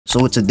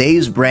So with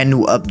today's brand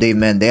new update,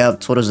 man, they have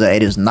told us that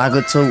it is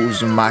Nagato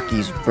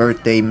Uzumaki's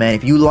birthday, man.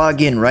 If you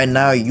log in right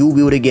now, you'll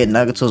be able to get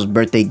Nagato's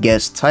birthday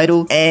guest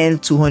title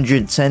and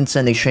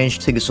 210 exchange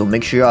tickets. So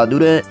make sure y'all do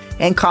that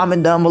and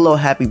comment down below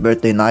happy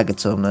birthday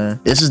Nagato,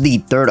 man. This is the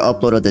third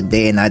upload of the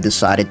day, and I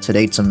decided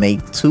today to make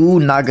 2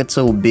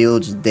 Nagato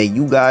builds that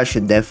you guys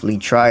should definitely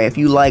try if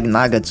you like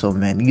Nagato,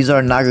 man. These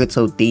are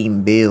Nagato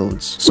themed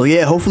builds. So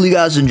yeah, hopefully you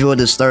guys enjoyed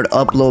this third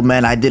upload,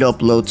 man. I did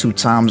upload 2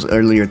 times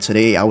earlier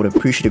today. I would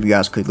appreciate if you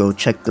guys could go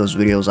check those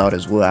videos out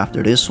as well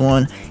after this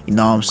one. You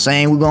know what I'm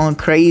saying? We're going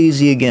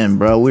crazy again,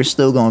 bro. We're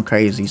still going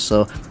crazy.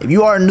 So if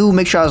you are new,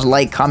 make sure you guys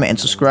like, comment, and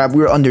subscribe.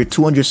 We're under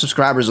 200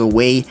 subscribers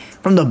away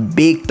from the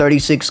big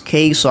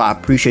 36K, so I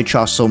appreciate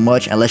y'all so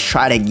much, and let's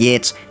try to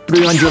get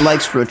 300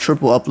 likes for a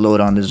triple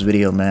upload on this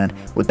video, man.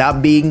 With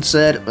that being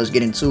said, let's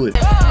get into it.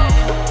 Hey,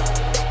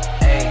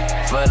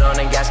 foot on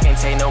the gas, can't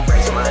take no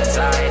breaks. My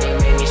anxiety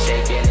made me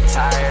shake, getting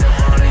tired of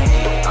all the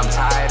hate. I'm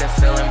tired of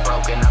feeling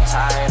broken, I'm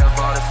tired of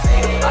all the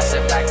fake. I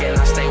sit back and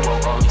I stay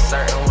woke, only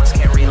certain ones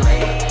can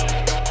relate.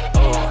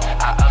 Oh,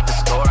 I up the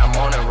score, I'm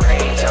on a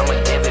rage. I'ma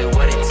give it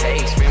what it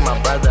takes, free my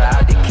brother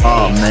out the cage.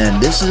 Oh man,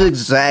 this is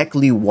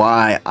exactly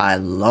why I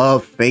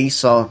love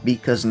Face Off,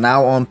 because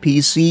now on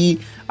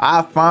PC,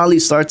 I finally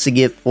start to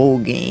get full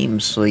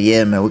games. So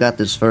yeah, man, we got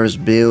this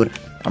first build.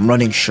 I'm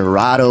running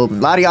Shirato. A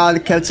lot of y'all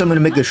kept telling me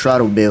to make a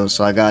Shirato build,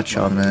 so I got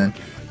y'all, man.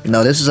 You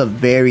know, this is a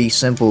very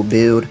simple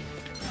build.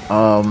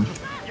 I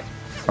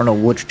don't know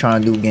what you're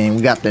trying to do, game.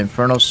 We got the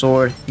Inferno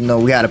sword. You know,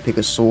 we gotta pick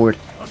a sword.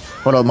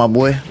 Hold up, my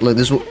boy. Look,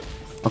 this.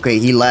 Okay,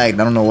 he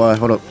lagged. I don't know why.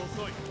 Hold up.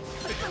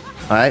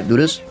 All right, do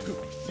this.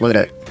 Look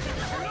at that.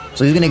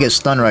 So he's gonna get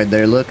stunned right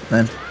there. Look,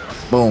 man.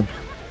 Boom.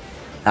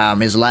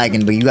 It's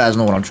lagging, but you guys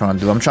know what I'm trying to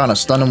do. I'm trying to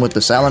stun him with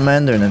the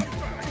salamander and then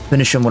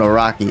finish him with a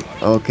rocket.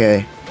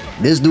 Okay.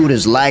 This dude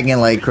is lagging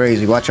like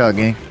crazy. Watch out,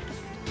 gang.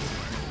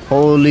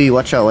 Holy,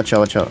 watch out, watch out,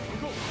 watch out.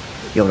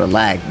 Yo, the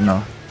lag, you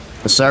know.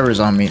 The server's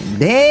on me.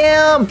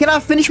 Damn, can I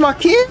finish my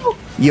kill?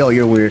 Yo,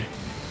 you're weird.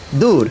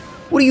 Dude,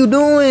 what are you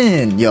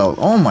doing? Yo,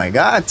 oh my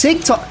god,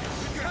 TikTok.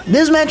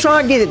 This man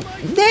trying to get it.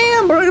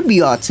 Damn, bro, it'll be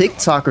all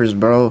TikTokers,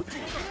 bro.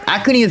 I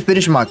couldn't even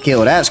finish my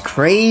kill. That's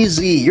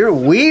crazy. You're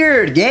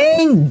weird,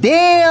 gang.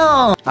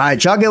 Damn.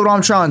 Alright, y'all get what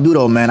I'm trying to do,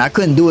 though, man. I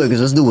couldn't do it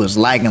because this dude was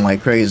lagging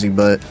like crazy,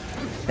 but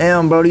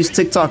damn, bro, these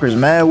TikTokers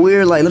mad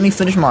weird. Like, let me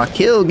finish my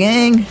kill,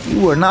 gang.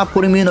 You are not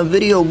putting me in a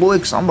video, boy,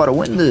 because I'm about to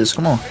win this.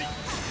 Come on.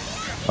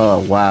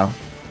 Oh, wow.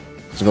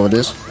 Let's go with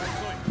this.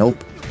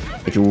 Nope.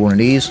 Get you one of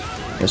these.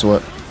 Guess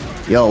what?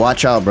 Yo,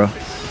 watch out, bro.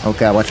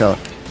 Okay, watch out.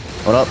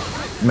 Hold up.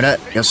 Give me that.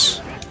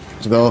 Yes.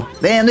 Let's go.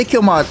 Damn, they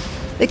killed my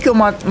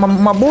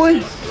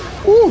boy.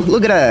 Ooh,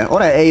 look at that. All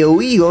that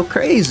AoE go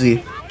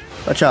crazy.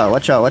 Watch out,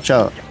 watch out, watch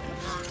out.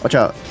 Watch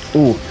out.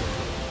 Ooh.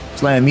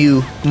 Slam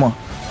you. Come on.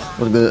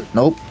 What's good?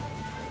 Nope.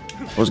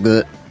 What's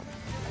good?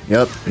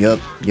 Yep, yep,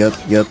 yep,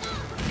 yep.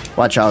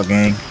 Watch out,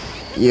 gang.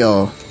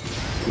 Yo.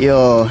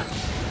 Yo.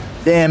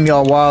 Damn,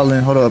 y'all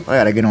wildin'. Hold up. I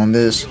gotta get on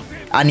this.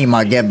 I need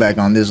my get back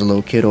on this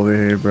little kid over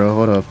here, bro.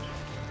 Hold up.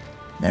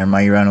 Never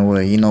mind, he ran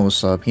away. He know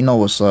what's up. He know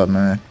what's up,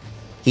 man.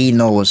 He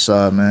know what's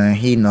up, man.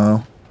 He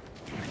know.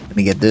 Let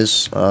me get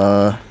this.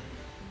 Come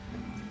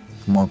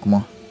on, come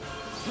on.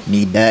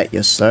 Need that,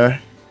 yes, sir.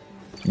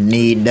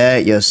 Need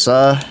that, yes,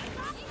 sir.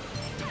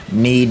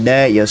 Need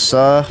that, yes,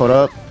 sir. Hold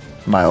up.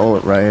 My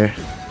ult right here.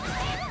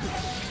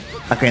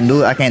 I can't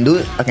do it. I can't do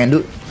it. I can't do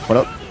it.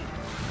 Hold up.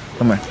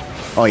 Come here.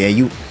 Oh, yeah,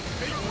 you.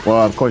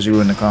 Well, of course you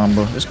ruined the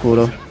combo. It's cool,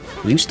 though.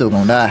 You still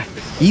gonna die.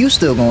 You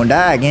still gonna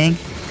die, gang.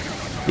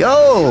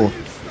 Yo!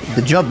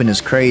 The jumping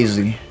is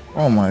crazy.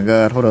 Oh, my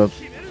God. Hold up.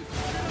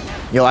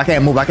 Yo, I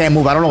can't move. I can't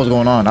move. I don't know what's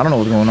going on. I don't know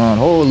what's going on.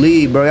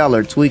 Holy, bro. Y'all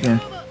are tweaking.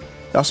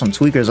 Y'all some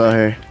tweakers out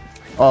here.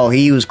 Oh,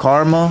 he used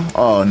Karma?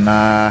 Oh,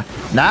 nah.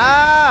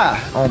 Nah!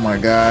 Oh, my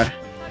God.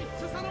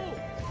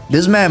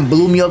 This man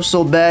blew me up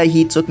so bad,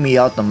 he took me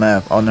out the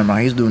map. Oh, never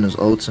mind. He's doing his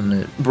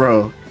ultimate.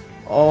 Bro.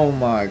 Oh,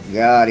 my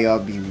God. Y'all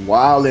be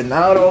wilding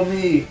out on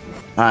me.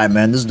 Alright,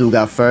 man. This dude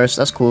got first.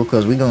 That's cool,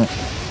 because we gonna...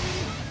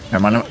 Never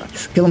mind.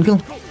 Kill him, kill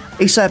him.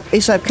 ASAP,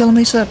 ASAP. Kill him,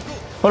 ASAP.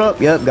 Hold up.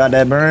 Yep, got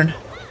that burn.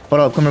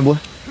 Hold up. Come here, boy.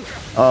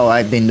 Oh,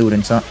 I didn't do it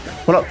in time.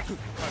 Hold up.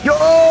 Yo!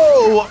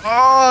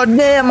 Oh,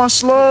 damn, my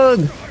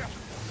slug.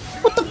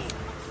 What the?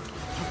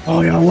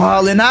 Oh, y'all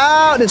wilding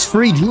out. It's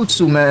free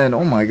Jutsu, man.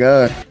 Oh, my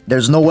God.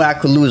 There's no way I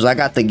could lose. I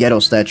got the ghetto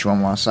statue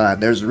on my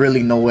side. There's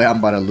really no way I'm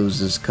about to lose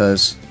this,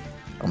 because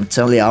I'm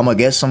telling you, I'm going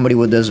to get somebody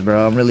with this,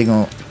 bro. I'm really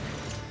going to...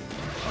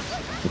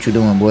 What you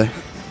doing, boy?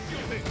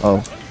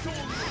 Oh.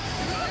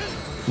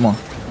 Come on.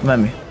 Come at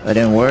me. That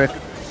didn't work.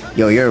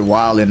 Yo, you're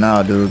wilding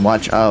now, dude.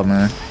 Watch out,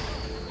 man.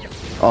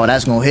 Oh,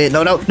 that's gonna hit.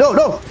 No, no, no,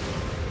 no.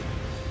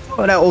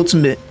 Oh, that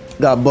ultimate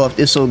got buffed.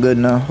 It's so good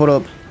now. Hold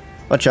up.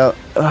 Watch out.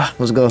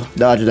 Let's go.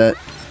 Dodge that.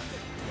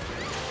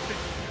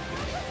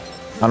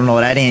 I don't know.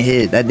 That didn't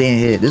hit. That didn't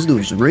hit. This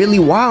dude's really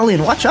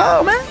wilding. Watch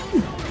out, man.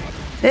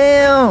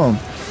 Damn.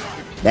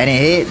 That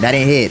didn't hit. That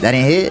didn't hit. That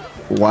didn't hit.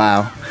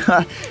 Wow.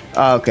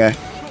 Okay.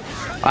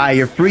 Alright,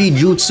 you're free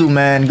Jutsu,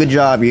 man. Good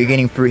job. You're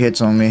getting free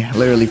hits on me.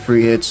 Literally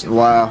free hits.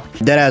 Wow.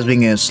 Deadass being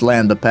getting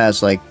slammed the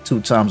past like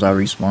 2 times I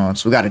respawn.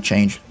 So we gotta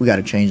change. We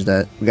gotta change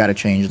that. We gotta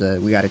change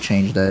that. We gotta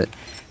change that.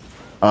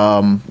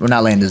 We're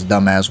not letting this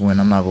dumbass win.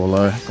 I'm not gonna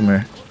lie. Come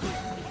here.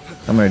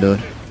 Come here,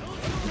 dude.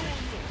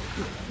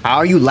 How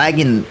are you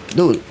lagging?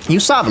 Dude, can you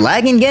stop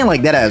lagging again?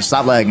 Like deadass.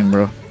 Stop lagging,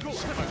 bro.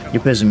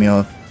 You're pissing me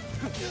off.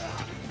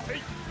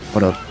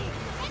 What up?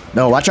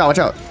 No, watch out, watch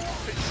out.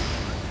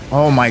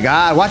 Oh my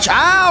god, watch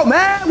out,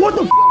 man! What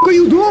the fuck are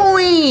you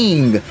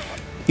doing?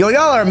 Yo,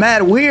 y'all are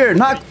mad weird.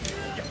 Not.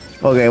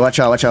 Okay, watch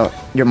out, watch out.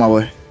 You're my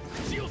boy.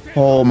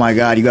 Oh my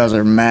god, you guys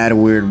are mad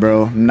weird,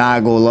 bro.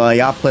 Not gonna lie,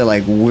 y'all play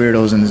like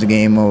weirdos in this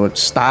game mode.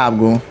 Stop,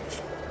 bro.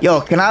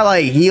 Yo, can I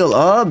like heal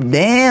up?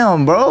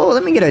 Damn, bro.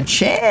 Let me get a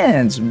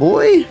chance,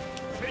 boy.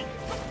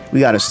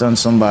 We gotta stun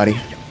somebody.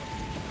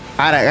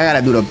 I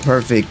gotta do the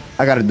perfect.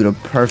 I gotta do the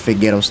perfect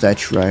ghetto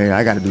statue right here.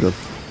 I gotta do the.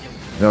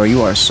 Bro,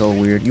 you are so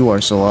weird. You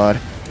are so odd.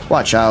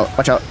 Watch out.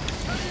 Watch out.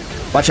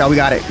 Watch out. We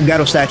got it.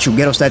 Ghetto statue.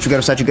 Ghetto statue.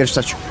 Ghetto statue. Ghetto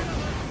statue.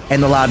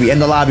 In the lobby. In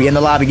the lobby. In the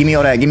lobby. Give me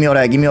all that. Give me all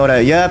that. Give me all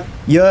that. Yep.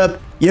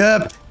 Yep.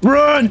 Yep.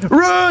 Run.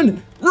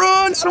 Run.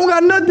 Run. I don't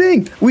got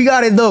nothing. We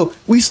got it, though.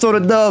 We stole the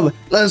dub.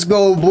 Let's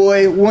go,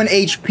 boy. 1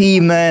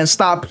 HP, man.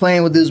 Stop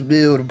playing with this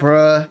build,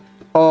 bruh.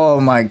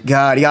 Oh, my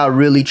God. Y'all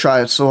really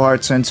tried so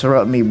hard to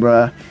interrupt me,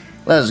 bruh.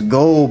 Let's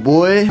go,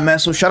 boy. Man,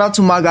 so shout out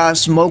to my guy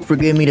Smoke for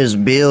giving me this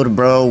build,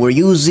 bro. We're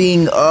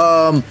using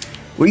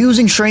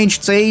Strange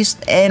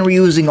Taste and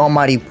we're using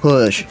Almighty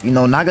Push. You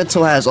know,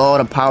 Nagato has all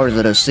the powers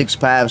of the 6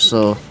 paths,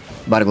 so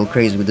about to go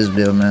crazy with this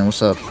build, man.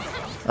 What's up?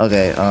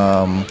 Okay,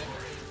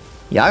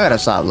 yeah, I gotta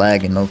stop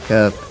lagging, no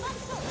cap.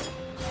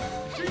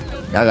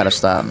 Y'all gotta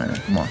stop, man.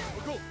 Come on.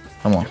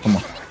 Come on, come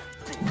on.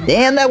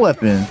 Damn, that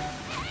weapon.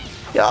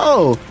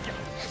 Yo.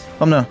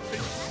 Come now.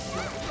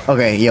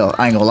 Okay, yo,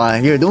 I ain't gonna lie.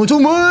 You're doing too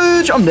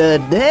much. I'm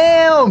dead.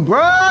 Damn,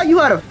 bro. You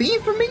had a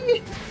feed for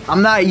me?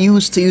 I'm not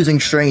used to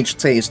using Strange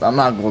Taste. I'm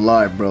not gonna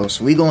lie, bro.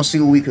 So we gonna see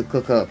what we could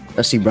cook up.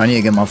 Let's see, bro. I need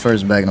to get my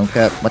first bag. No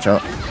cap. Watch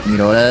out. You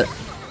know that?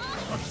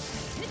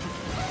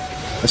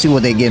 Let's see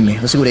what they give me.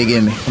 Let's see what they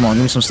give me. Come on,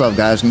 give me some stuff,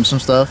 guys. Give me some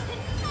stuff.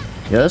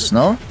 Yes?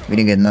 No? We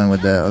didn't get none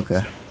with that.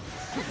 Okay.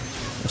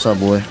 What's up,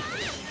 boy?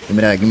 Give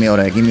me that. Give me all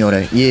that. Give me all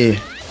that. Yeah.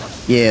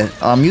 Yeah.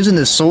 I'm using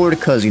this sword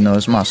because, you know,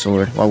 it's my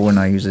sword. Why wouldn't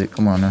I use it?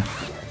 Come on now.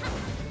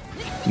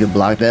 You can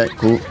block that.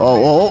 Cool.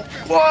 Oh,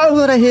 why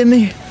would that hit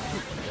me?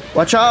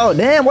 Watch out.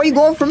 Damn, why you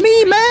going for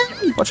me,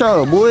 man? Watch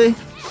out, boy.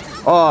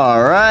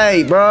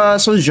 Alright, bro.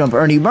 So let's jump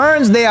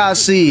ErnieBurns. There I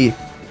see.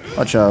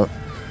 Watch out.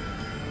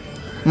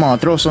 Come on,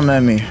 throw some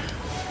at me.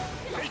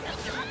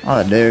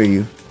 I dare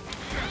you.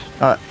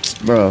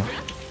 Bro.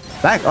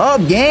 Back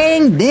up,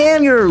 gang.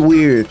 Damn, you're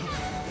weird.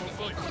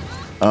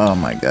 Oh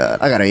my god.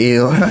 I gotta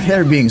heal.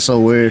 They're being so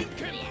weird.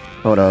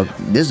 Hold up.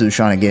 This dude's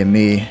trying to get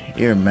me.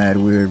 You're mad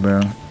weird,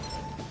 bro.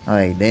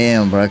 Like,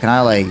 damn, bro. Can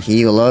I, like,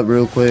 heal up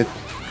real quick?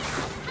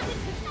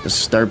 This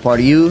is third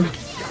party you.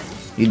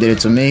 You did it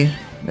to me.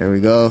 There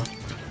we go.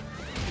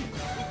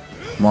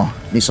 Come on.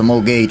 Need some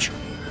more gauge.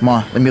 Come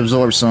on. Let me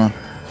absorb some.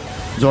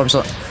 Absorb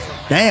some.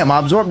 Damn, I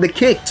absorbed the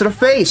kick to the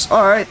face.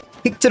 Alright.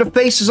 Kick to the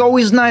face is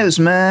always nice,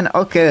 man.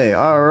 Okay.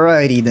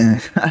 Alrighty,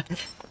 then.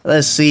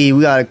 Let's see.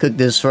 We gotta cook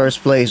this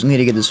first place. We need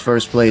to get this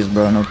first place,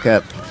 bro. No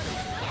cap.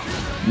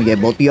 Let me get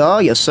both of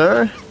y'all. Yes,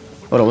 sir.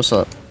 Hold on. What's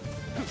up?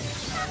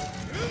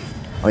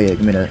 Oh, yeah.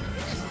 Give me that.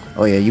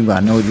 Oh, yeah. You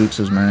got no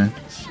jutsus, man.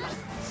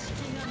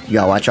 You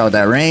gotta watch out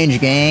that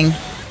range, gang.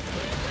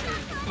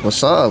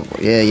 What's up?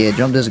 Yeah, yeah,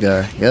 jump this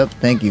guy. Yep,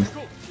 thank you.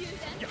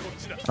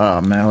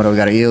 Oh man, hold on, we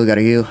gotta heal, gotta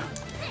heal.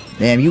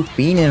 Damn, you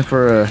fiending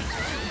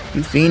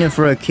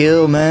for a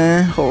kill,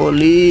 man.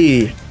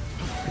 Holy.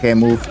 I can't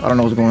move. I don't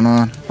know what's going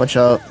on. Watch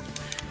out.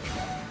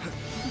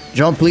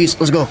 Jump, please.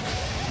 Let's go.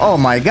 Oh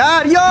my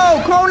god,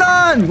 yo,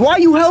 Conan! Why are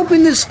you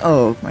helping this?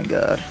 Oh my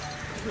god.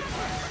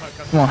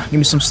 Come on, give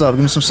me some stuff,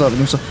 give me some stuff, give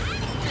me some.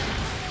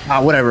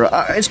 Whatever.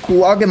 It's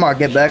cool. I'll get my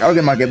get back. I'll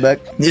get my get back.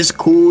 It's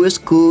cool. It's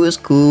cool. It's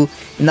cool.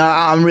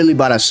 Nah, I'm really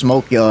about to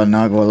smoke y'all.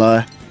 Not gonna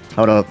lie.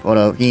 Hold up. Hold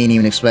up. He ain't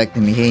even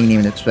expecting me. He ain't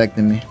even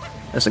expecting me.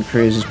 That's the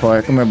craziest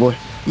part. Come here, boy.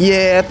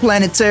 Yeah,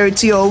 planetary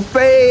to your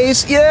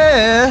face.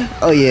 Yeah.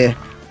 Oh yeah.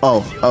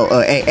 Oh.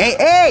 Hey, hey,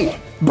 hey,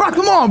 bro.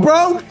 Come on,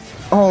 bro.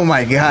 Oh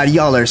my god,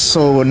 y'all are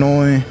so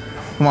annoying.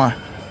 Come on.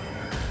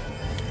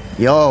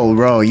 Yo,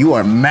 bro, you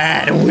are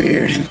mad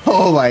weird.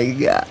 Oh my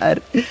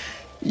god.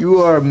 You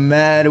are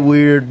mad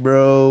weird,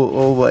 bro.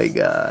 Oh my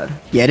god.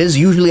 Yeah, this is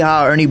usually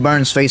how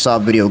ErnieBurns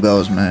face-off video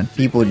goes, man.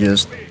 People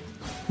just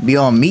be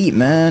on meat,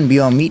 man. Be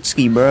on meat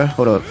ski, bro.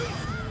 Hold up.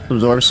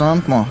 Absorb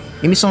some. Come on.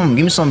 Give me some.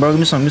 Give me some, bro. Give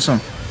me some. Give me some.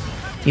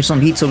 Give me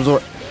some heat to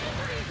absorb.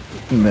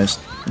 You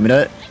missed. Give me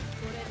that.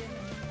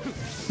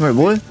 Come here,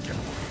 boy.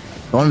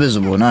 Go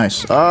invisible.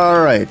 Nice.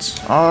 Alright.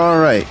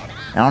 Alright.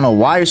 I don't know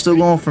why you're still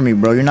going for me,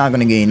 bro. You're not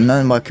gonna gain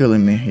nothing by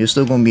killing me. You're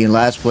still gonna be in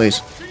last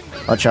place.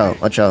 Watch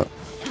out. Watch out.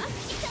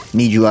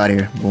 Need you out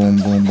here. Boom,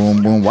 boom,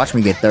 boom, boom. Watch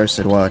me get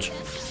thirsted. Watch.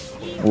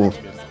 Whoa.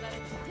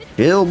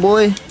 Chill,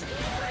 boy.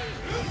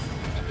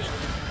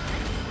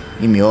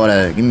 Give me all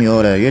that. Give me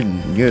all that.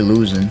 You're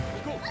losing.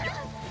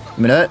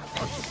 Give me that.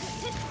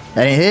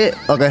 That ain't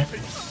hit? Okay.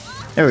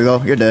 There we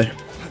go. You're dead.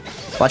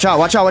 Watch out,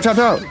 watch out, watch out,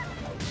 watch out.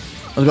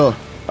 Let's go.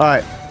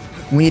 Alright.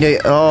 We need a...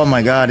 Oh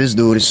my god, this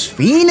dude is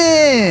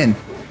fiending.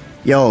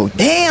 Yo,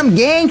 damn,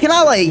 gang. Can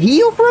I, like,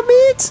 heal for a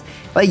bit?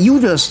 Like, you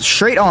just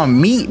straight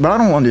on meat, bro. I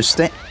don't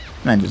understand.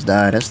 Man, just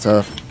died. That's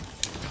tough.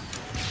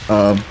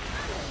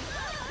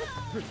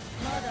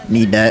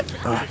 Need that.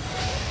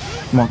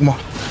 Come on, come on.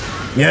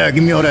 Yeah,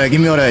 give me all that.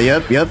 Give me all that.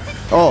 Yep, yep.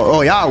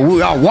 Oh, y'all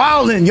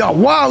wildin'. Y'all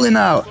wildin'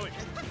 out.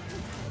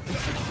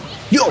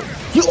 Yo.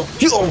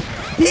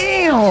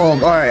 Damn. All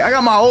right, I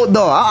got my ult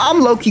though.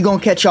 I'm low-key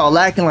gonna catch y'all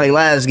lacking like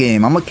last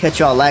game. I'm gonna catch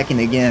y'all lacking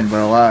again,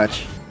 bro.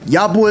 Watch.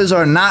 Y'all boys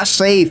are not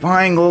safe.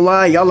 I ain't gonna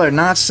lie. Y'all are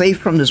not safe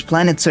from this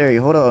planetary.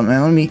 Hold up,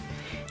 man. Let me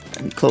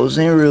close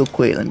in real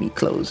quick.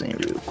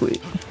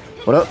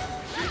 What up?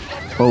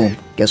 Boom.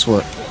 Guess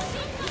what?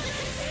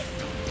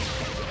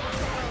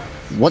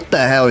 What the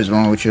hell is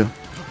wrong with you?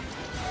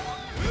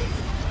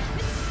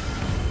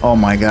 Oh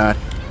my god.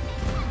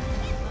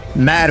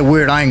 Mad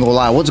weird, I ain't gonna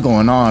lie. What's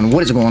going on?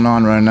 What is going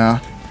on right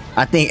now?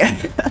 I think...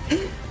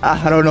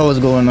 I don't know what's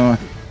going on.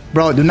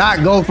 Bro, do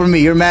not go for me.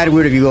 You're mad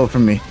weird if you go for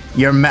me.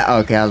 You're mad...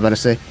 Okay, I was about to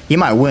say. He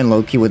might win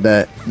low-key with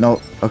that.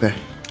 No. Okay.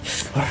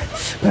 Alright.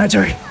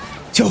 Planetary.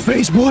 It's your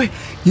face, boy.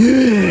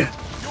 Yeah.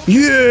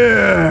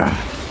 Yeah.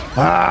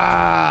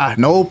 Ah.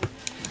 Nope.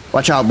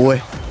 Watch out,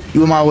 boy.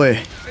 You in my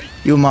way.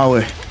 You in my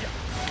way.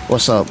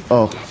 What's up?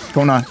 Oh. What's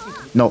going on?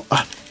 No.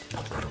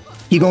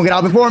 He gonna get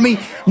out before me?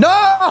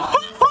 No!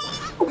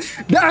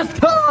 That's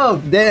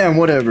tough. Damn,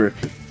 whatever.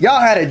 Y'all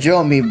had to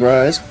jump me,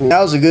 bro. It's cool.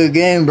 That was a good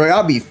game, bro.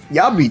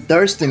 Y'all be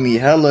thirsting me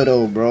hella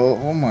though, bro.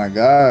 Oh my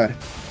god.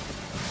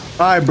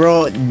 All right,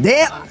 bro.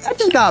 Damn, I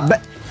just got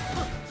back.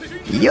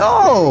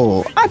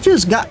 Yo, I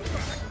just got.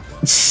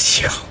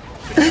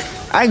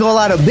 I ain't gonna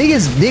lie. The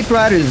biggest dick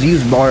riders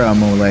use Baryon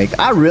mode. Like,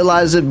 I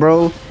realize it,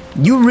 bro.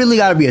 You really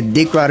gotta be a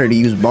dick rider to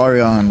use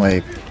Baryon,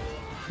 like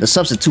the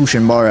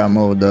substitution Baryon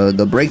mode,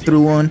 the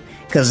breakthrough one,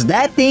 cause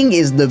that thing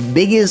is the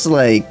biggest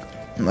like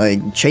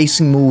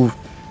chasing move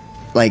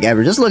like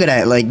ever. Just look at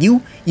that. Like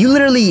you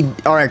literally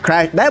are a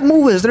crash. That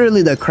move is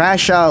literally the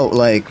crash out.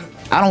 Like,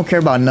 I don't care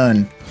about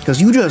none,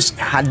 cause you just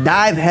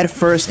dive head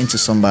first into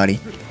somebody,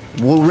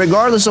 well,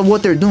 regardless of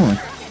what they're doing.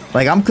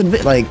 Like, I'm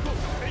convinced. Like,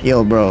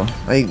 yo, bro.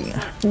 Like,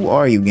 who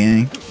are you,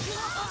 gang?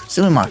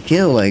 Stealing my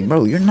kill. Like,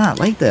 bro, you're not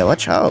like that.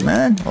 Watch out,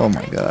 man. Oh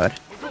my god.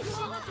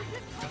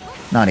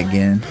 Not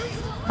again.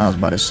 I was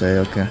about to say.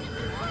 Okay.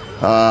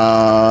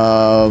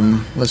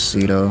 Let's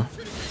see though.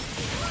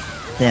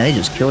 Damn, they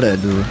just killed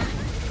that dude.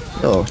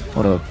 Yo,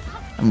 hold up.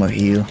 I'm gonna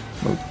heal.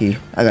 Okay,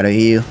 I gotta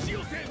heal.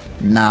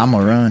 Nah, I'm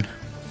gonna run.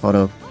 Hold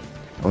up.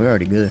 Oh, we're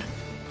already good.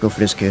 Go for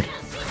this kid.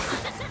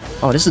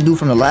 Oh, this is the dude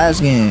from the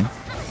last game.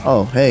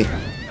 Oh, hey.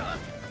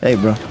 Hey,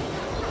 bro.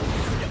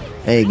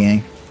 Hey,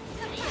 gang.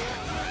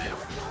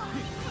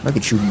 Look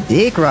at you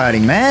dick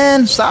riding,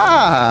 man.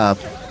 Stop.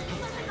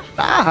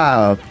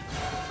 Stop.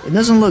 It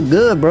doesn't look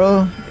good,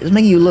 bro. It's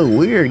making you look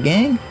weird,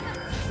 gang.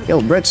 Yo,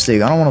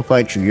 breadstick, I don't want to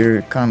fight you.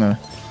 You're kind of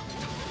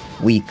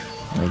weak.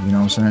 Like, you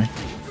know what I'm saying?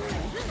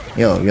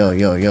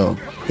 Yo.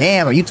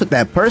 Damn, you took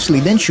that personally,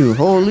 didn't you?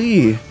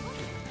 Holy.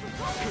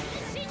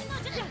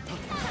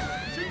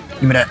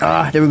 Give me that.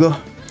 Ah, there we go.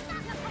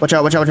 Watch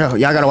out. Y'all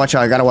gotta watch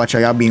out.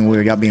 Y'all being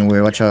weird.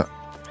 Watch out.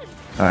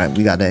 Alright,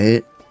 we got that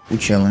hit. We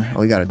chilling.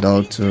 Oh, he got a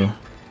dog, too.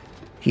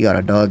 He got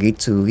a doggy,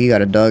 too. He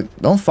got a dog.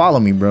 Don't follow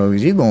me, bro,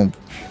 because you're going...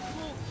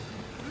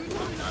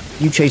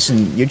 You're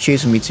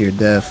chasing me to your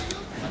death.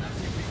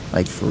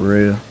 Like, for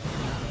real.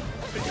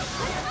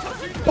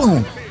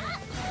 Boom.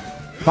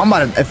 If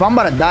I'm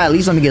about to die, at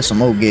least let me get some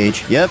ult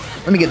gauge. Yep.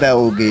 Let me get that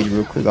ult gauge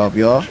real quick off,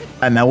 y'all.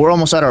 Alright, man, we're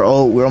almost at our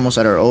ult.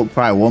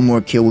 Probably one more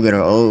kill, we'll get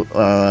our ult.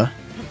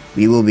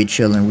 We will be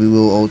chilling. We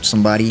will ult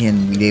somebody,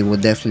 and they will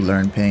definitely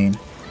learn pain.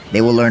 They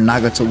will learn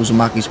Nagato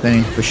Uzumaki's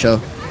pain, for sure.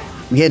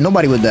 We hit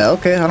nobody with that.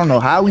 Okay, I don't know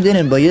how we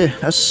didn't, but yeah,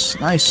 that's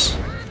nice.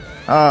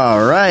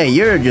 Alright,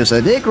 you're just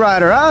a dick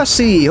rider. I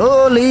see.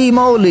 Holy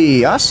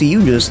moly. I see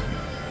you just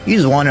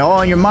want it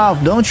all in your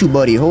mouth, don't you,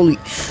 buddy? Holy...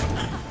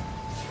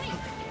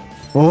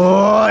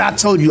 Oh, I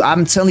told you.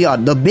 I'm telling y'all,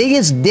 the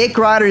biggest dick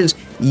riders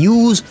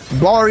use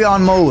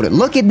Baryon mode.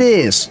 Look at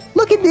this.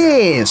 Look at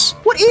this.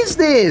 What is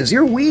this?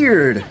 You're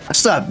weird. I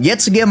stopped yet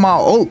to get my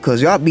ult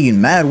because y'all being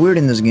mad weird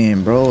in this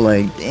game, bro.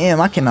 Like, damn,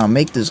 I cannot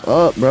make this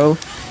up, bro.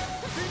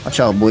 Watch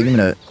out, boy. Give me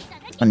that.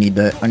 I need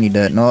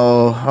that.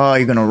 No. Oh,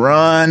 you're gonna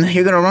run.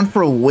 You're gonna run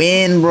for a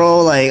win,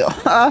 bro. Like,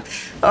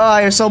 oh,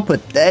 you're so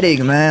pathetic,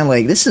 man.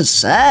 Like, this is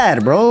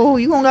sad, bro.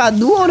 You gonna gotta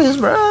do all this,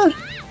 bro.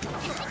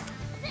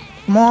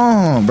 Come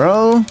on,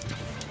 bro.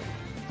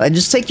 Like,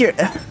 just take your...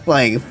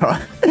 Like, bro.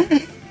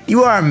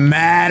 You are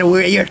mad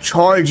weird. You're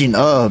charging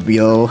up,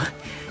 yo.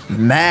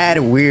 Mad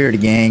weird,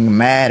 gang.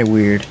 Mad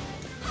weird.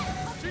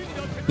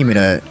 Give me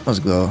that. Let's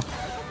go.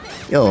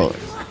 Yo,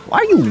 why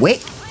are you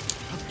wait?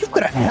 You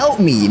could have helped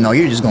me. No,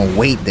 you're just gonna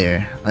wait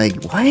there.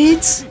 Like,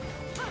 what?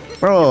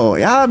 Bro,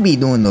 y'all be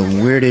doing the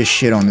weirdest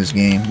shit on this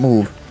game.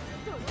 Move.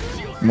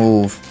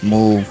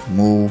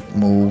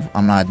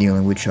 I'm not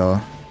dealing with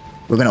y'all.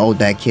 We're gonna ult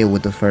that kid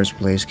with the first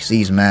place because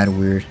he's mad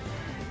weird.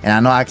 And I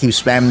know I keep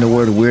spamming the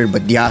word weird,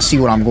 but y'all see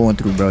what I'm going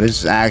through, bro. This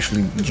is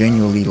actually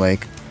genuinely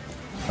like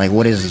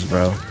what is this,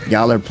 bro?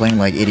 Y'all are playing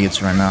like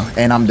idiots right now.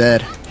 And I'm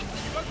dead.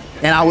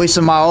 And I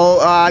wasted my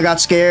ult. I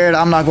got scared.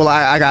 I'm not gonna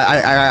lie. I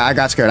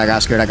got scared. I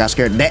got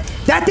scared.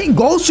 That thing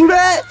goes through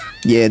that?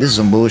 Yeah, this is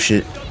some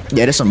bullshit.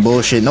 Yeah, this is some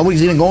bullshit.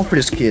 Nobody's even going for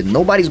this kid.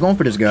 Nobody's going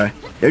for this guy.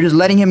 They're just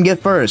letting him get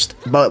first.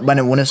 But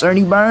when it's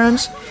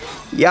ErnieBurns,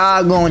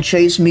 y'all gonna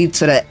chase me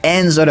to the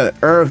ends of the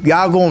earth.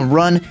 Y'all gonna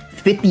run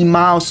 50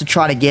 miles to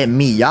try to get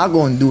me. Y'all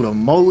gonna do the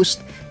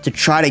most to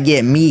try to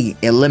get me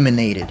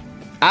eliminated.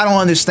 I don't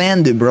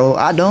understand it, bro.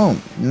 I don't.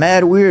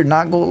 Mad weird,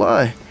 not gonna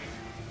lie.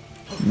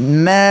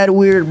 Mad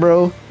weird,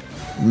 bro.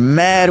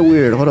 Mad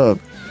weird. Hold up.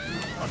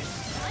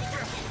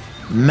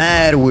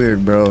 Mad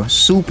weird, bro.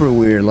 Super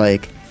weird.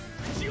 Like,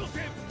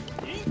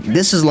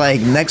 this is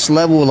like next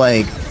level,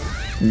 like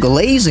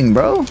glazing,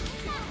 bro.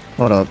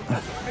 Hold up.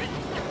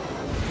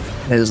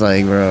 It's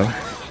like, bro.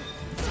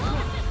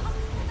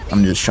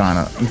 I'm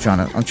trying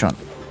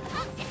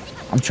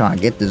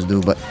to get this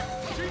dude, but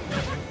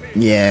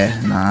yeah,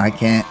 nah, I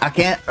can't.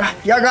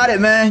 Y'all got it,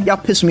 man. Y'all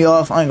piss me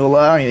off. I ain't gonna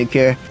lie, I don't even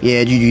care.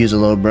 Yeah, GG's a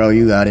little bro,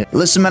 you got it.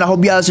 Listen, man, I hope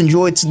you guys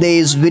enjoyed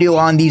today's video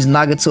on these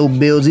Nagato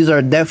builds. These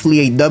are definitely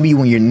a W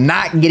when you're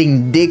not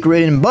getting dick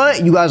ridden,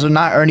 but you guys are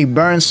not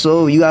ErnieBurns,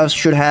 so you guys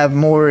should have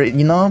more,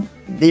 you know,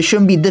 it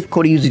shouldn't be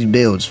difficult to use these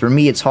builds. For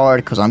me, it's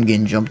hard because I'm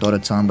getting jumped all the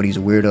time by these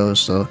weirdos.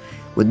 So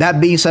with that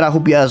being said, I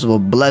hope you guys have a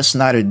blessed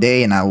night or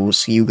day, and I will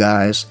see you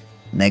guys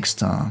next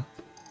time.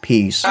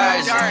 Peace.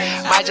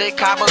 Might just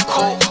cop a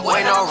coupe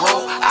with no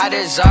roof, I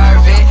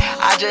deserve it.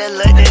 I just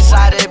looked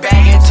inside the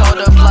bag and told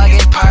the plug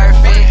it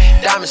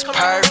perfect. Diamonds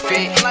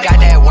perfect, got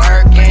that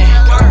working.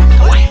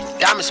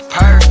 Diamonds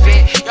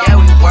perfect, yeah,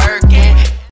 we working.